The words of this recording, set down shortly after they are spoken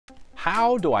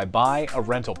How do I buy a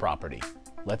rental property?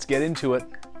 Let's get into it.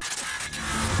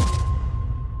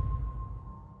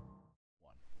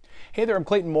 Hey there, I'm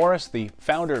Clayton Morris, the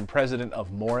founder and president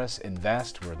of Morris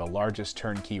Invest. We're the largest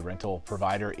turnkey rental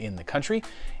provider in the country,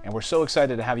 and we're so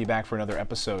excited to have you back for another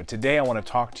episode. Today I want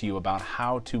to talk to you about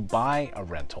how to buy a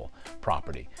rental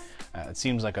property. It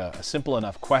seems like a simple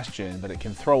enough question, but it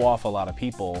can throw off a lot of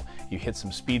people. You hit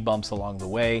some speed bumps along the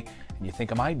way, and you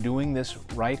think, am I doing this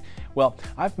right? Well,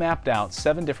 I've mapped out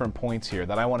 7 different points here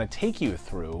that I want to take you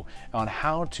through on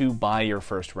how to buy your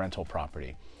first rental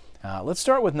property. Let's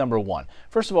start with number 1.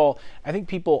 First of all, I think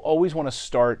people always want to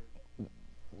start,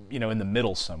 in the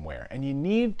middle somewhere, and you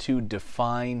need to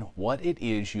define what it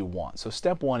is you want. So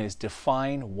step 1 is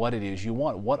define what it is you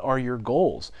want. What are your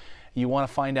goals? You want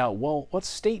to find out, well, what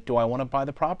state do I want to buy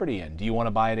the property in? Do you want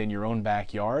to buy it in your own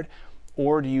backyard,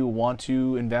 or do you want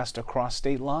to invest across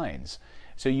state lines?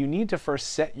 So you need to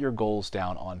first set your goals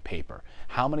down on paper.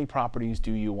 How many properties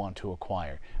do you want to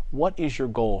acquire? What is your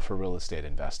goal for real estate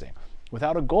investing?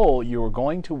 Without a goal, you're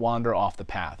going to wander off the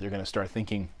path. You're going to start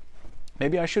thinking,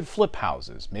 maybe I should flip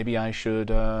houses. Maybe I should,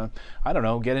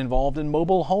 get involved in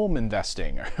mobile home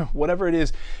investing or whatever it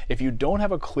is. If you don't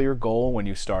have a clear goal when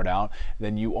you start out,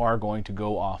 then you are going to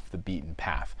go off the beaten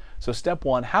path. So step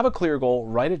 1, have a clear goal,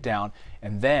 write it down,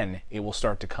 and then it will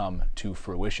start to come to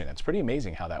fruition. It's pretty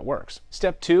amazing how that works.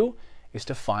 Step 2 is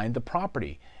to find the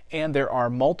property. And there are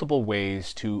multiple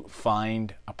ways to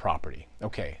find a property.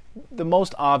 Okay, the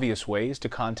most obvious way is to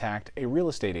contact a real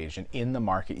estate agent in the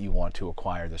market you want to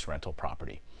acquire this rental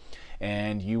property.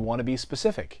 And you want to be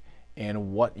specific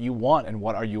in what you want and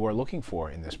what you are looking for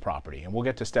in this property. And we'll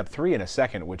get to step 3 in a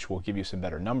second, which will give you some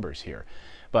better numbers here.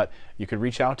 But you could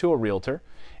reach out to a realtor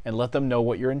and let them know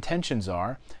what your intentions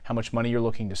are, how much money you're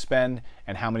looking to spend,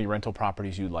 and how many rental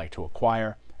properties you'd like to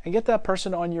acquire. And get that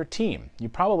person on your team. You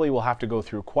probably will have to go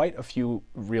through quite a few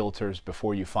realtors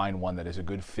before you find one that is a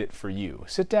good fit for you.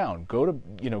 Sit down, go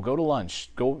to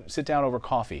lunch, go sit down over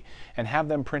coffee, and have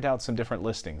them print out some different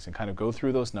listings and kind of go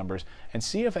through those numbers and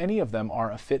see if any of them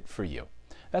are a fit for you.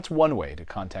 That's one way to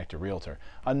contact a realtor.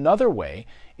 Another way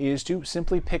is to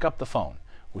simply pick up the phone,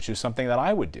 which is something that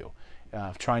I would do.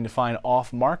 Trying to find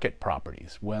off-market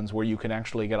properties, ones where you can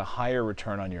actually get a higher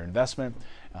return on your investment,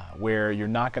 where you're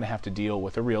not going to have to deal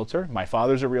with a realtor. My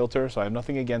father's a realtor, so I have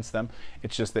nothing against them.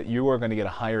 It's just that you are going to get a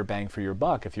higher bang for your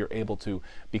buck if you're able to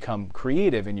become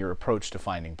creative in your approach to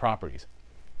finding properties.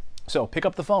 So pick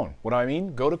up the phone. What do I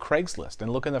mean? Go to Craigslist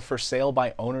and look in the for sale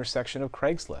by owner section of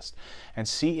Craigslist and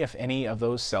see if any of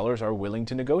those sellers are willing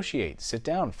to negotiate. Sit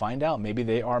down, find out. Maybe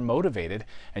they are motivated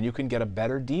and you can get a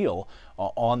better deal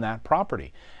on that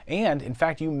property. And in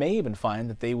fact, you may even find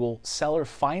that they will seller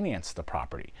finance the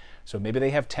property. So maybe they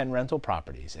have 10 rental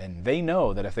properties and they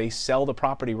know that if they sell the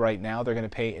property right now, they're going to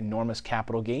pay enormous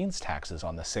capital gains taxes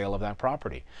on the sale of that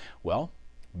property. Well,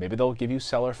 maybe they'll give you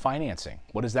seller financing.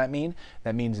 What does that mean?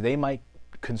 That means they might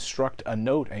construct a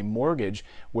note, a mortgage,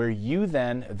 where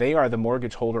they are the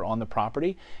mortgage holder on the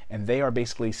property and they are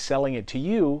basically selling it to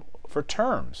you for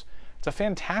terms. It's a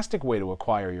fantastic way to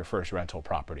acquire your first rental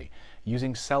property,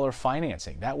 using seller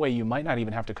financing. That way you might not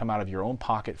even have to come out of your own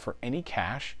pocket for any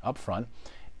cash up front,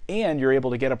 and you're able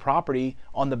to get a property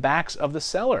on the backs of the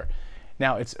seller.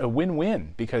 Now, it's a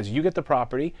win-win because you get the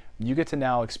property, you get to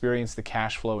now experience the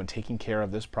cash flow and taking care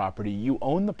of this property, you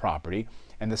own the property,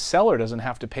 and the seller doesn't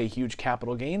have to pay huge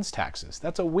capital gains taxes.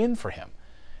 That's a win for him.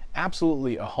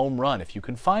 Absolutely a home run if you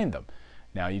can find them.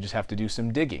 Now, you just have to do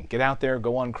some digging. Get out there,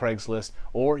 go on Craigslist,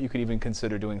 or you could even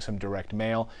consider doing some direct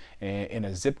mail in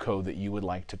a zip code that you would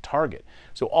like to target.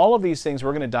 So all of these things,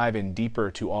 we're going to dive in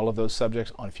deeper to all of those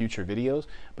subjects on future videos,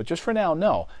 but just for now,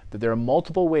 know that there are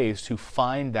multiple ways to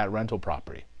find that rental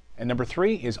property. And number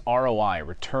 3 is ROI,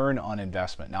 return on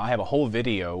investment. Now, I have a whole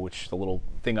video, which is the little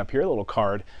thing up here, a little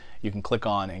card you can click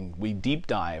on, and we deep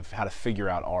dive how to figure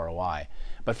out ROI.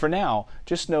 But for now,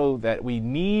 just know that we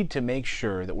need to make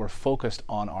sure that we're focused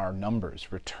on our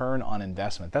numbers, return on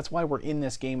investment. That's why we're in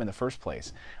this game in the first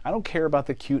place. I don't care about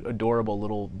the cute, adorable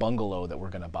little bungalow that we're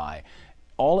going to buy.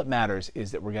 All it matters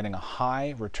is that we're getting a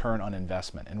high return on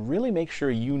investment, and really make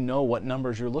sure you know what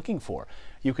numbers you're looking for.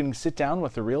 You can sit down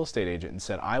with the real estate agent and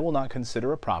say, I will not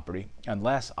consider a property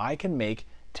unless I can make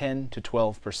 10 to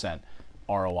 12%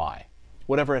 ROI.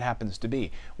 Whatever it happens to be.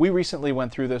 We recently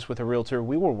went through this with a realtor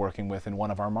we were working with in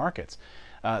one of our markets.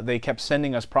 They kept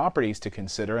sending us properties to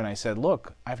consider, and I said,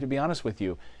 look, I have to be honest with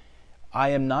you. I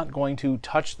am not going to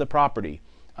touch the property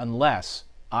unless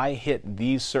I hit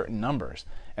these certain numbers.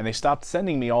 And they stopped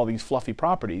sending me all these fluffy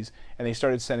properties, and they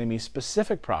started sending me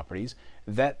specific properties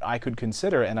that I could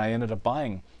consider, and I ended up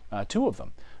buying 2 of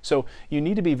them. So you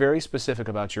need to be very specific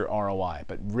about your ROI,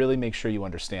 but really make sure you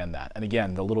understand that. And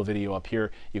again, the little video up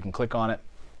here, you can click on it.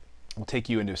 We'll take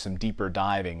you into some deeper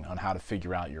diving on how to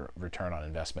figure out your return on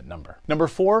investment number. Number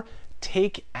 4,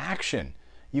 take action.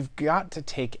 You've got to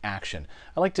take action.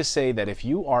 I like to say that if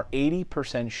you are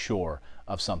 80% sure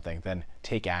of something, then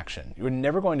take action. You're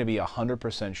never going to be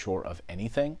 100% sure of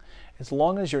anything. As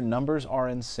long as your numbers are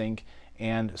in sync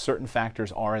and certain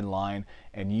factors are in line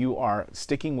and you are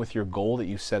sticking with your goal that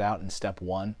you set out in step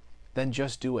 1, then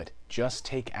just do it. Just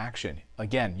take action.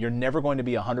 Again, you're never going to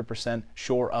be 100%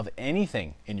 sure of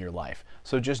anything in your life.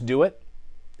 So just do it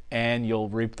and you'll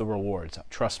reap the rewards.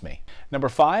 Trust me. Number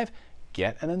 5,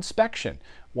 get an inspection.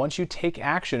 Once you take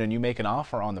action and you make an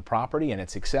offer on the property and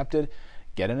it's accepted,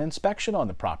 get an inspection on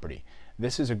the property.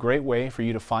 This is a great way for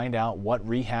you to find out what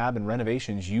rehab and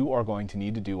renovations you are going to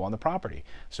need to do on the property.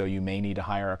 So you may need to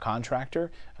hire a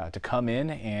contractor to come in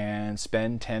and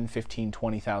spend $10,000, $15,000,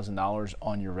 $20,000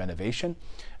 on your renovation.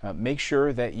 Make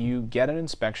sure that you get an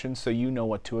inspection so you know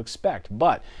what to expect.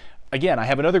 But again, I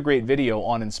have another great video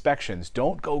on inspections.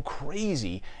 Don't go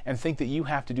crazy and think that you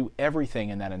have to do everything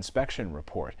in that inspection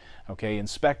report. Okay,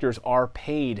 inspectors are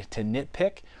paid to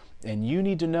nitpick, and you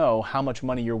need to know how much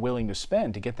money you're willing to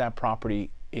spend to get that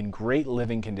property in great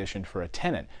living condition for a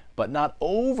tenant, but not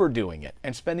overdoing it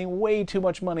and spending way too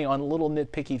much money on little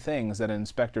nitpicky things that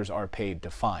inspectors are paid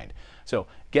to find. So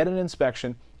get an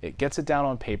inspection, it gets it down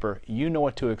on paper, you know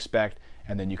what to expect,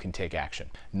 and then you can take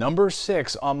action. Number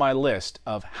 6 on my list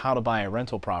of how to buy a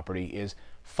rental property is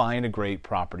find a great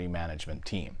property management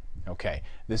team. Okay,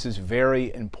 this is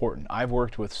very important. I've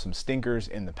worked with some stinkers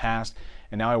in the past,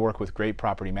 and now I work with great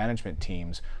property management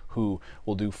teams who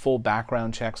will do full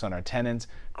background checks on our tenants,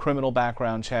 criminal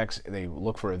background checks. They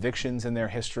look for evictions in their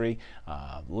history,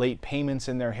 late payments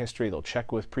in their history. They'll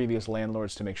check with previous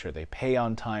landlords to make sure they pay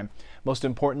on time. Most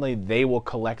importantly, they will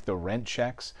collect the rent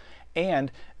checks,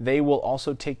 and they will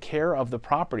also take care of the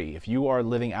property. If you are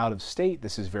living out of state,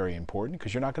 this is very important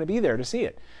because you're not going to be there to see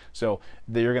it. So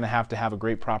you're going to have a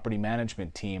great property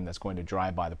management team that's going to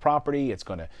drive by the property. It's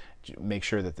going to make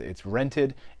sure that it's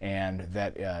rented and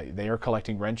that they are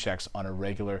collecting rent checks on a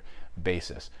regular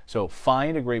basis. So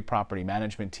find a great property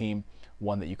management team,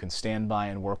 one that you can stand by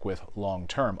and work with long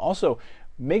term. Also,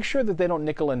 make sure that they don't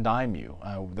nickel and dime you.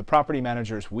 The property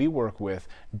managers we work with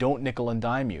don't nickel and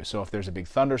dime you. So if there's a big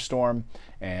thunderstorm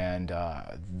and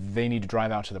they need to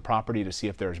drive out to the property to see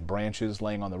if there's branches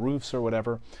laying on the roofs or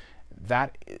whatever,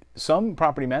 some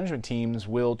property management teams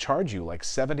will charge you like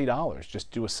 $70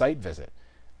 just to do a site visit.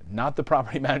 Not the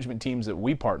property management teams that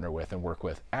we partner with and work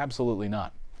with. Absolutely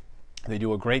not. They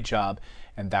do a great job,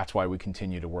 and that's why we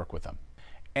continue to work with them.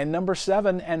 And number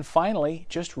 7, and finally,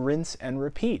 just rinse and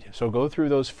repeat. So go through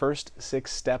those first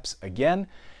 6 steps again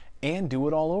and do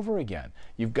it all over again.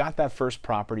 You've got that first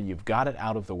property, you've got it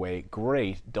out of the way,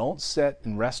 great. Don't sit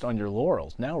and rest on your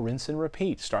laurels. Now rinse and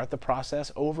repeat. Start the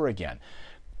process over again.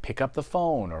 Pick up the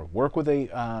phone or work with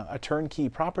a turnkey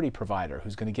property provider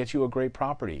who's going to get you a great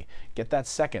property. Get that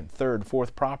second, third,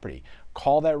 fourth property.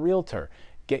 Call that realtor.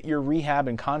 Get your rehab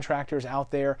and contractors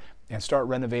out there and start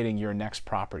renovating your next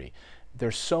property.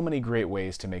 There's so many great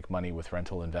ways to make money with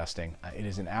rental investing. It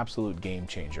is an absolute game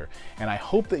changer, and I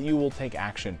hope that you will take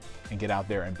action and get out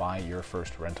there and buy your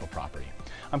first rental property.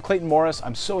 I'm Clayton Morris.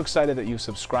 I'm so excited that you've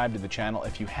subscribed to the channel.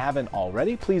 If you haven't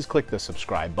already, please click the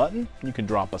subscribe button. You can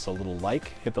drop us a little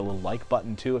like. Hit the little like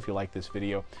button too if you like this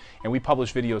video. And we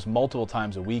publish videos multiple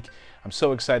times a week. I'm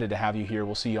so excited to have you here.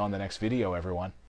 We'll see you on the next video, everyone.